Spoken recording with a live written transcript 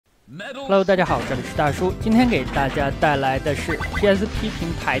Hello， 大家好，这里是大叔。今天给大家带来的是 PSP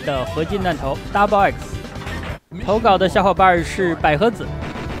平台的合金弹头 Xx。投稿的小伙伴是百合子，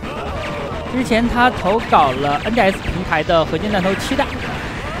之前他投稿了 NDS 平台的合金弹头7代。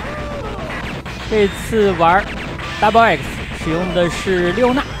这次玩 Xx 使用的是莉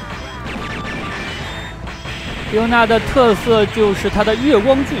欧娜。莉欧娜的特色就是它的月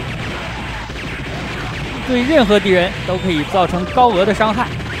光锯，对任何敌人都可以造成高额的伤害，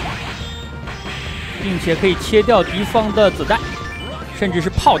并且可以切掉敌方的子弹，甚至是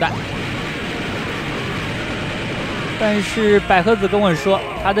炮弹。但是百合子跟我说，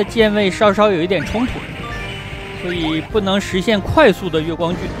他的键位稍稍有一点冲突，所以不能实现快速的月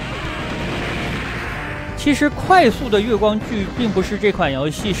光锯。其实快速的月光锯并不是这款游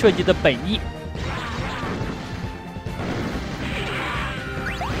戏设计的本意。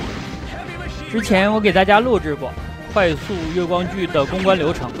之前我给大家录制过快速月光锯的公关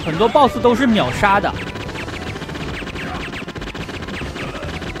流程，很多 BOSS 都是秒杀的。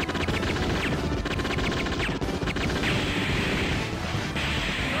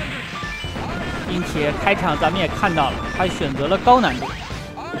并且开场咱们也看到了，他选择了高难度。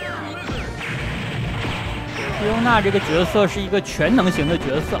莉欧娜这个角色是一个全能型的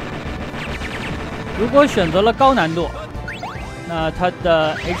角色，如果选择了高难度，那他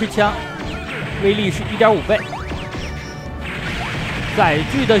的 H 枪威力是 1.5 倍，载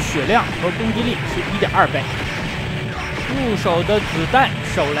具的血量和攻击力是 1.2 倍，入手的子弹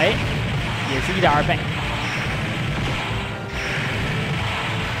手雷也是 1.2 倍。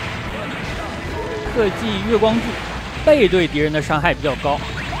特技月光锯背对敌人的伤害比较高，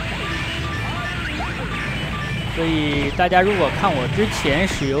所以大家如果看我之前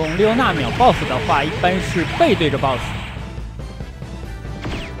使用莉欧娜秒 BOSS 的话，一般是背对着 BOSS。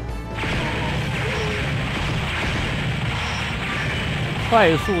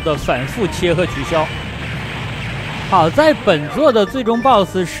快速的反复切和取消。好在本作的最终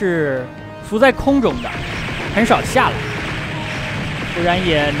BOSS 是浮在空中的，很少下来，不然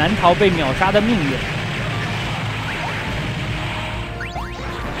也难逃被秒杀的命运。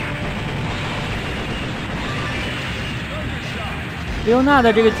莉欧娜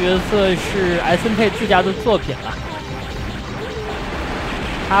的这个角色是 SNK 自家的作品了，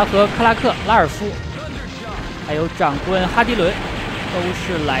他和克拉克、拉尔夫还有长官哈迪伦都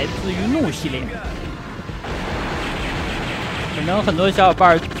是来自于怒系列。可能很多小伙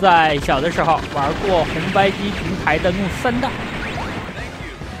伴在小的时候玩过红白机平台的怒3代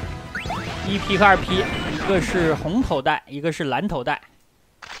，1批和2批，一个是红头带，一个是蓝头带，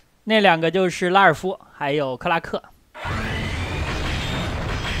那两个就是拉尔夫还有克拉克。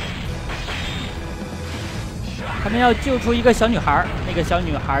他们要救出一个小女孩，那个小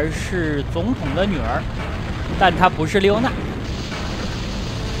女孩是总统的女儿，但她不是莉欧娜。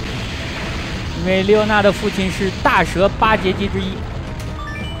因为莉欧娜的父亲是大蛇8结级之一，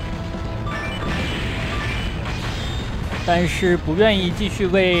但是不愿意继续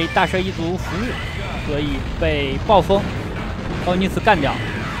为大蛇一族服务，所以被暴风欧尼斯干掉。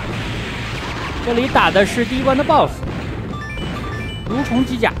这里打的是第一关的 BOSS 蠕虫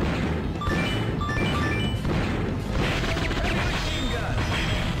机甲。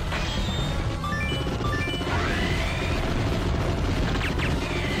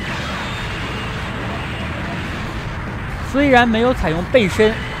虽然没有采用背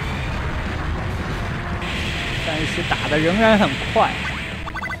身，但是打的仍然很快。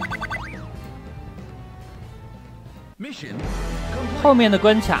后面的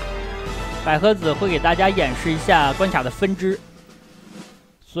关卡，百合子会给大家演示一下关卡的分支，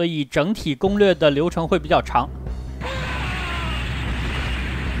所以整体攻略的流程会比较长。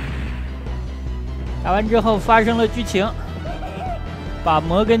打完之后发生了剧情，把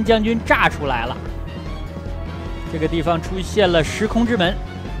摩根将军炸出来了。这个地方出现了时空之门，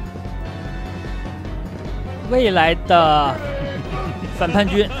未来的反叛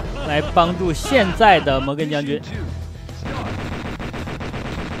军来帮助现在的摩根将军。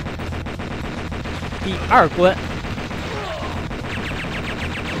第2关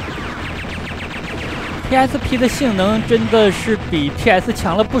 ，PSP 的性能真的是比 PS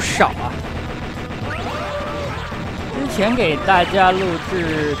强了不少啊！之前给大家录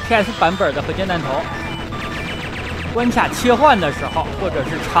制 PS 版本的合金弹头。关卡切换的时候，或者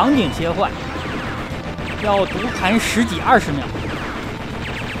是场景切换，要读盘10几20秒。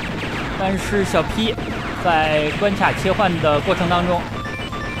但是小 P 在关卡切换的过程当中，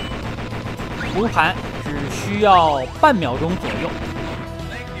读盘只需要半秒钟左右，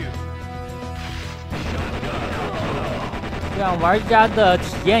这样玩家的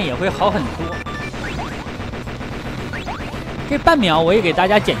体验也会好很多。这半秒我也给大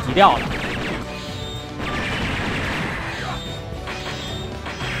家剪辑掉了。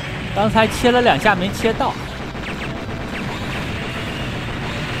刚才切了2下没切到。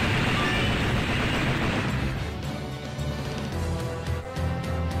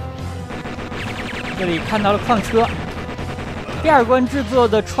这里看到了矿车，第2关制作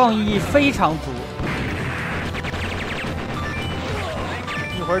的创意非常足。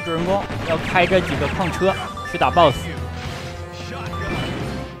一会儿主人公要开着几个矿车去打 BOSS。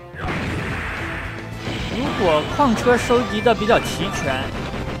如果矿车收集的比较齐全，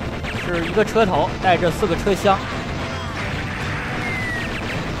是一个车头带着4个车厢。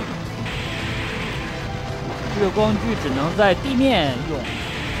月光锯只能在地面用，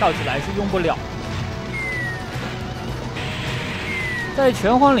跳起来是用不了。在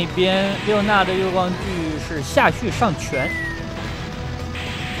拳皇里边，利欧娜的月光锯是下序上拳，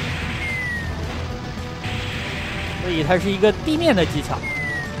所以它是一个地面的技巧。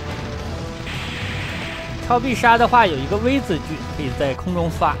超必杀的话有一个 V 字锯可以在空中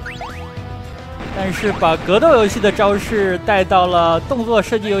发，但是把格斗游戏的招式带到了动作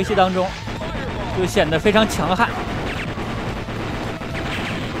射击游戏当中，就显得非常强悍。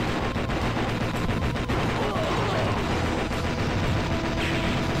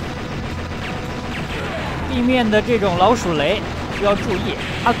地面的这种老鼠雷需要注意，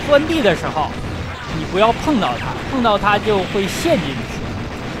它钻地的时候，你不要碰到它，碰到它就会陷进去。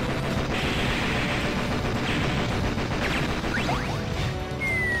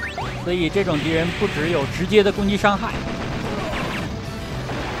所以这种敌人不只有直接的攻击伤害，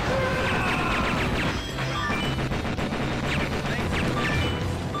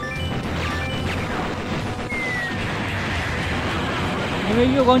因为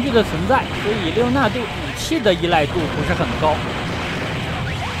月光锯的存在，所以利欧娜对武器的依赖度不是很高。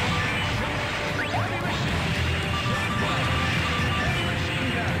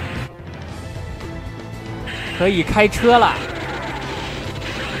可以开车了。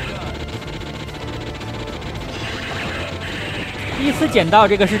第一次捡到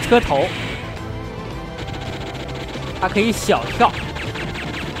这个是车头，它可以小跳。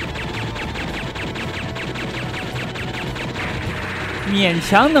勉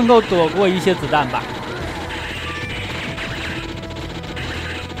强能够躲过一些子弹吧。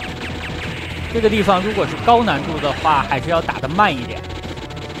这个地方如果是高难度的话，还是要打得慢一点。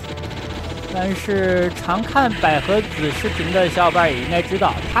但是常看百合子视频的小伙伴也应该知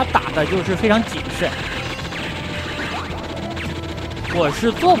道，他打的就是非常谨慎。我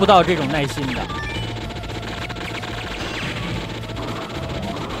是做不到这种耐心的。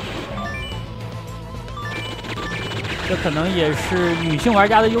这可能也是女性玩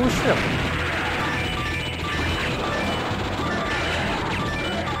家的优势吧。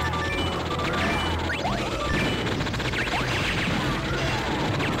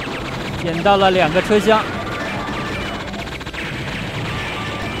捡到了2个车厢，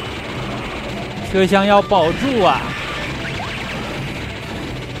车厢要保住啊！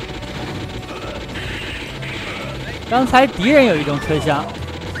刚才敌人有一种车厢，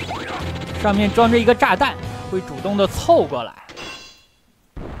上面装着一个炸弹，会主动的凑过来。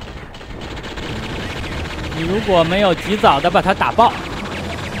你如果没有及早的把它打爆，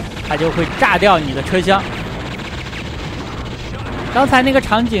它就会炸掉你的车厢。刚才那个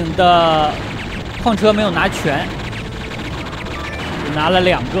场景的矿车没有拿全，只拿了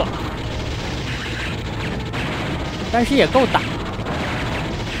2个，但是也够打。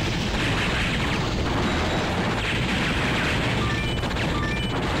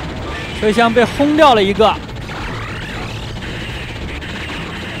车厢被轰掉了一个，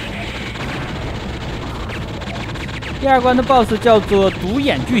第2关的 BOSS 叫做独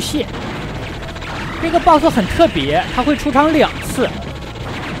眼巨蟹。这个 BOSS 很特别，他会出场2次。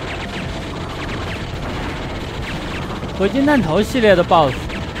合金弹头系列的 BOSS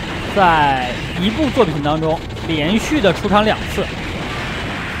在一部作品当中连续的出场2次，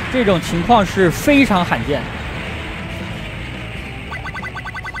这种情况是非常罕见的。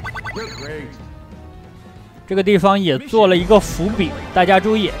这个地方也做了一个伏笔，大家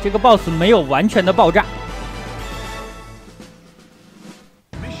注意，这个 BOSS 没有完全的爆炸。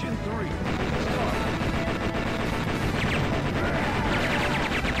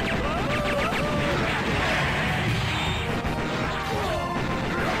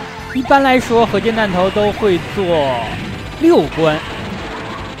一般来说，合金弹头都会做6关，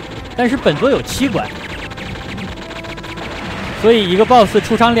但是本作有7关，所以一个 BOSS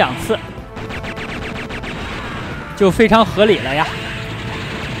出场2次。就非常合理了呀！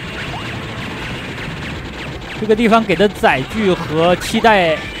这个地方给的载具和期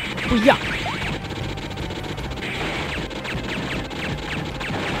待不一样。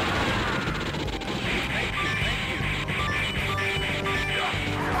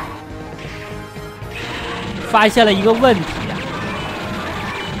发现了一个问题啊，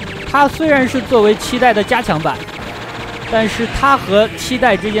它虽然是作为7代的加强版，但是它和7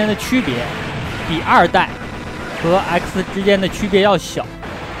代之间的区别比2代和 X 之间的区别要小。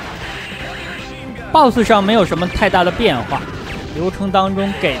BOSS 上没有什么太大的变化，流程当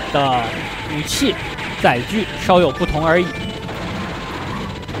中给的武器载具稍有不同而已。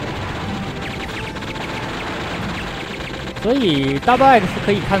所以 XX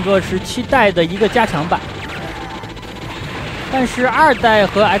可以看作是7代的一个加强版，但是2代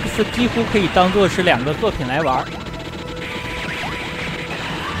和 X 几乎可以当作是2个作品来玩。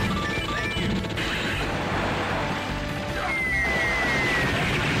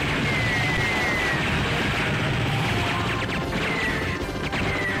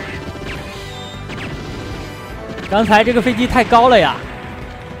刚才这个飞机太高了呀，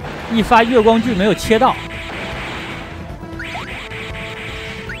一发月光锯没有切到。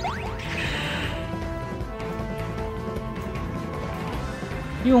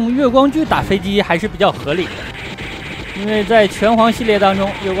用月光锯打飞机还是比较合理的，因为在拳皇系列当中，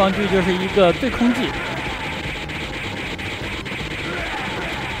月光锯就是一个对空技。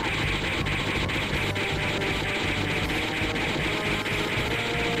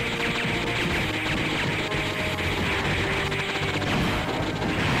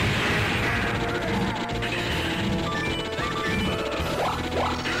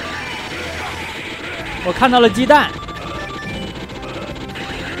我看到了鸡蛋，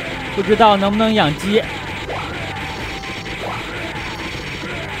不知道能不能养鸡。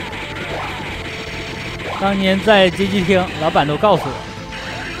当年在街机厅，老板都告诉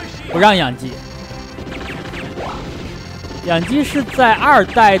我，不让养鸡。养鸡是在2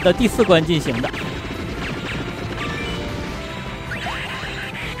代的第4关进行的。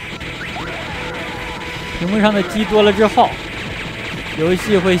屏幕上的鸡多了之后，游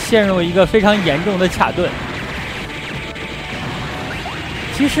戏会陷入一个非常严重的卡顿。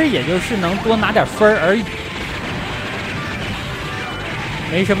其实也就是能多拿点分而已，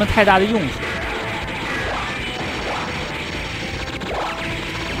没什么太大的用处。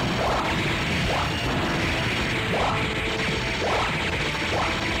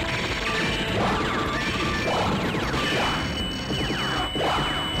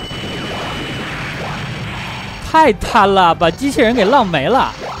太贪了，把机器人给浪没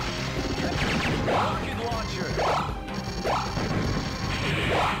了。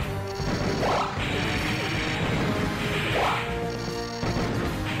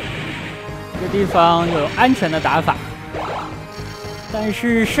这地方有安全的打法，但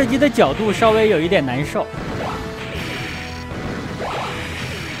是射击的角度稍微有一点难受。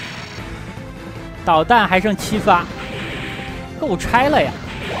导弹还剩7发，够拆了呀！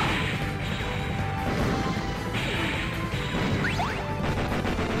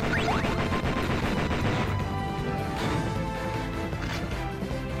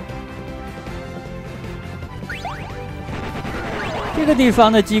这个地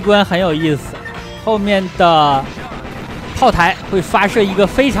方的机关很有意思，后面的炮台会发射一个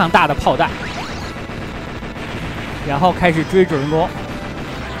非常大的炮弹，然后开始追主人公。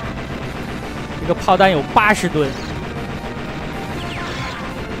这个炮弹有80吨，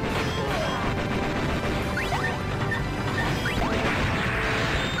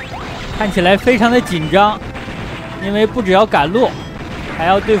看起来非常的紧张，因为不只要赶路，还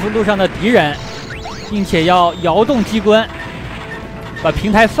要对付路上的敌人，并且要摇动机关把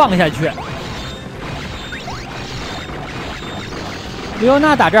平台放下去。莉欧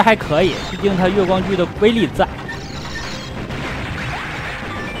娜打这儿还可以，毕竟她月光锯的威力在，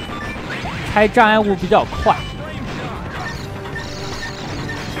拆障碍物比较快。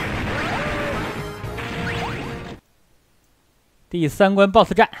第3关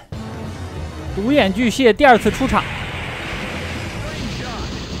BOSS 战，独眼巨蟹第2次出场。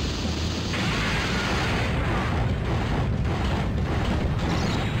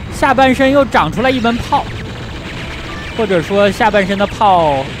下半身又长出来一门炮，或者说下半身的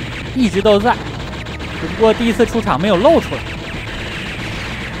炮一直都在，只不过第1次出场没有露出来。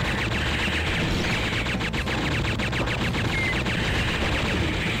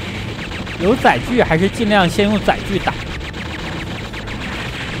有载具还是尽量先用载具打。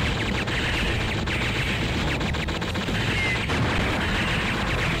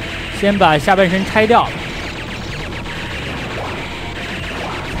先把下半身拆掉了。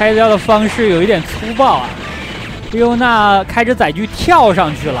拆掉的方式有一点粗暴啊！莉欧娜开着载具跳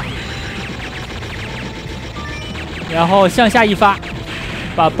上去了，然后向下一发，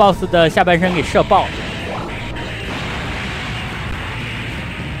把 BOSS 的下半身给射爆了。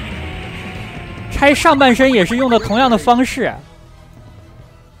拆上半身也是用的同样的方式，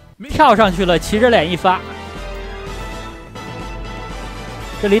跳上去了，骑着脸一发，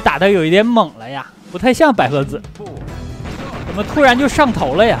这里打的有一点猛了呀，不太像百合子，怎么突然就上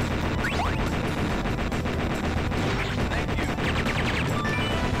头了呀？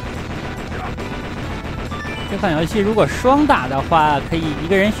这款游戏如果双打的话，可以一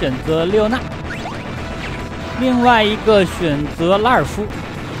个人选择莉欧娜，另外一个选择拉尔夫。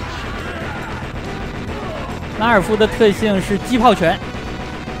拉尔夫的特性是击炮拳，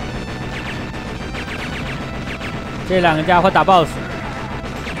这两个家伙打 BOSS，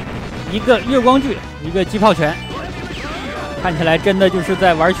 一个月光锯，一个击炮拳，看起来真的就是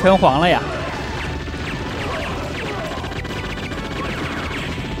在玩拳皇了呀。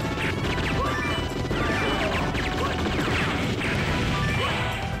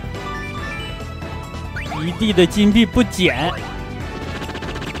一地的金币不捡，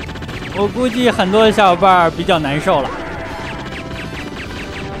我估计很多小伙伴比较难受了。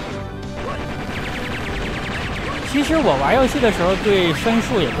其实我玩游戏的时候对分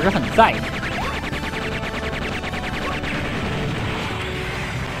数也不是很在意。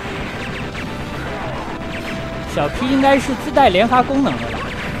小 P 应该是自带连发功能的吧？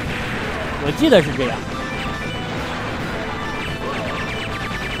我记得是这样。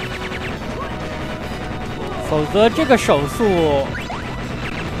否则这个手速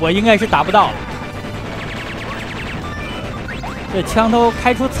我应该是达不到了。这枪都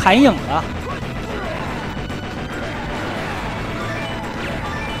开出残影了。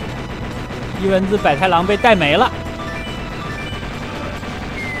伊文字百太郎被带没了，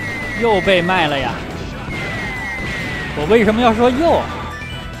又被卖了呀！我为什么要说又？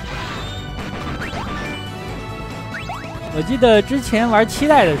我记得之前玩7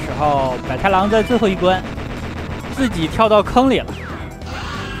代的时候，百太郎在最后一关自己跳到坑里了。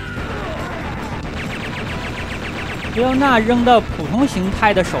莉欧娜扔的普通形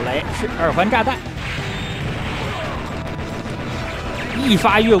态的手雷是耳环炸弹，一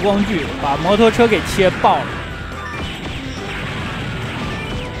发月光锯把摩托车给切爆了。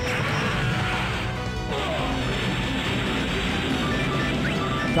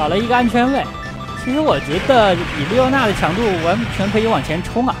找了一个安全位，其实我觉得以莉欧娜的强度完全可以往前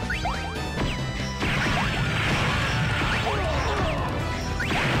冲啊。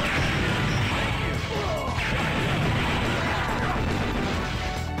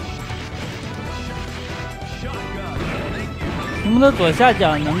屏幕的左下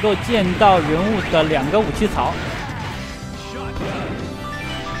角能够见到人物的2个武器槽。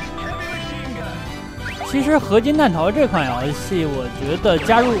其实合金弹头这款游戏，我觉得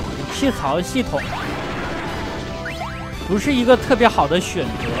加入武器槽系统不是一个特别好的选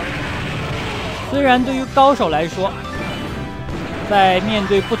择。虽然对于高手来说，在面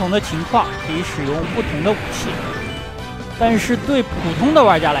对不同的情况可以使用不同的武器，但是对普通的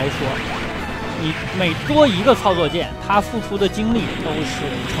玩家来说，你每多一个操作键，它付出的精力都是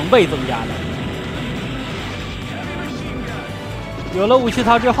成倍增加的。有了武器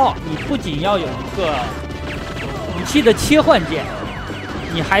槽之后，你不仅要有一个武器的切换键，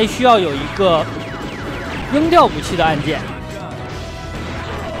你还需要有一个扔掉武器的按键。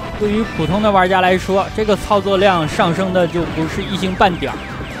对于普通的玩家来说，这个操作量上升的就不是一星半点儿。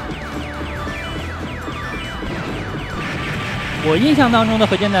我印象当中的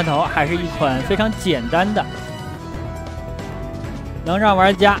合金弹头还是一款非常简单的，能让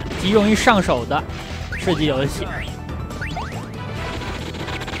玩家极容易上手的射击游戏。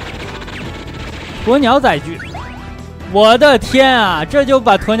鸵鸟载具，我的天啊，这就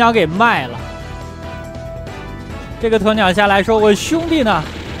把鸵鸟给卖了。这个鸵鸟下来说：“我兄弟呢？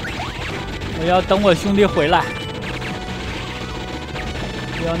我要等我兄弟回来。”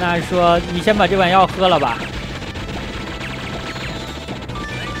莉欧娜说：“你先把这碗药喝了吧。”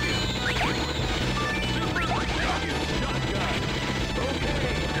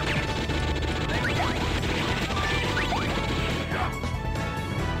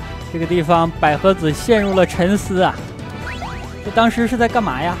这个地方，百合子陷入了沉思啊！这当时是在干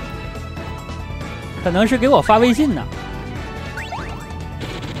嘛呀？可能是给我发微信呢。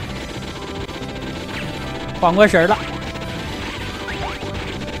缓过神了。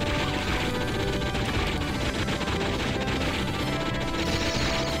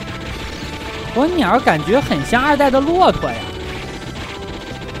鸵鸟感觉很像2代的骆驼呀。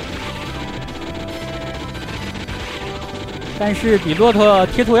但是比骆驼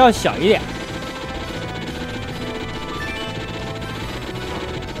贴图要小一点。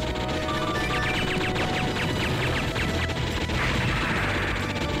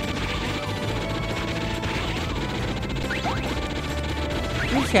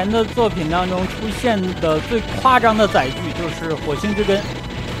之前的作品当中出现的最夸张的载具就是火星之根，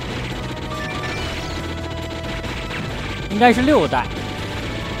应该是6代。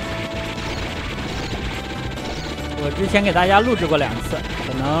我之前给大家录制过2次，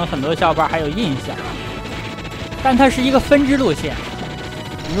可能很多小伙伴还有印象。但它是一个分支路线，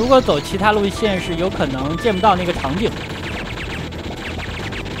你如果走其他路线是有可能见不到那个场景。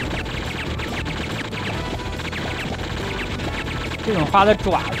这种花的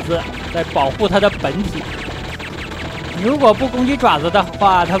爪子在保护它的本体，你如果不攻击爪子的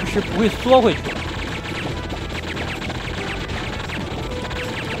话，它是不会缩回去的。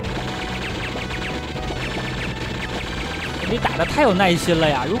你打得太有耐心了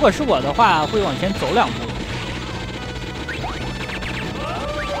呀！如果是我的话，会往前走2步。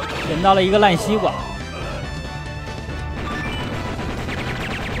捡到了一个烂西瓜，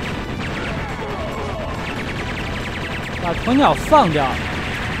把鸵鸟放掉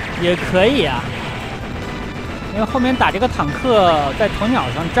也可以啊，因为后面打这个坦克在鸵鸟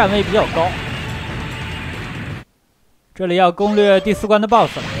上站位比较高。这里要攻略第4关的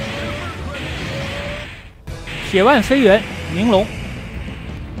BOSS 了，铁腕飞猿明龙。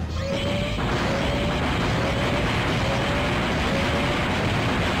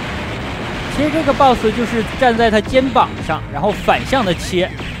切这个 BOSS 就是站在他肩膀上，然后反向的切。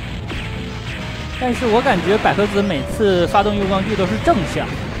但是我感觉百合子每次发动月光锯都是正向。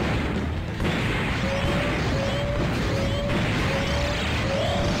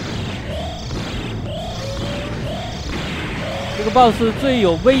这个 BOSS 最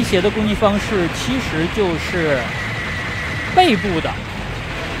有威胁的攻击方式，其实就是背部的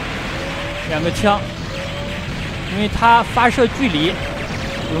2个枪，因为它发射距离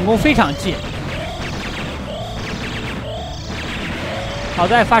轮弓非常近。好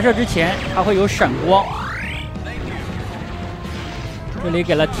在发射之前它会有闪光。这里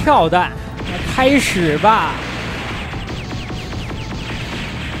给了跳弹，开始吧。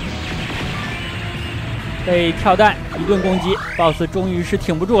被跳弹一顿攻击 ，BOSS 终于是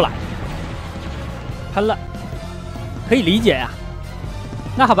挺不住了，喷了，可以理解呀。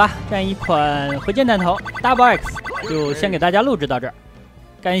那好吧，这样一款合金弹头 Xx 就先给大家录制到这儿。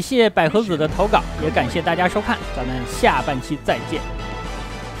感谢百合子的投稿，也感谢大家收看，咱们下半期再见。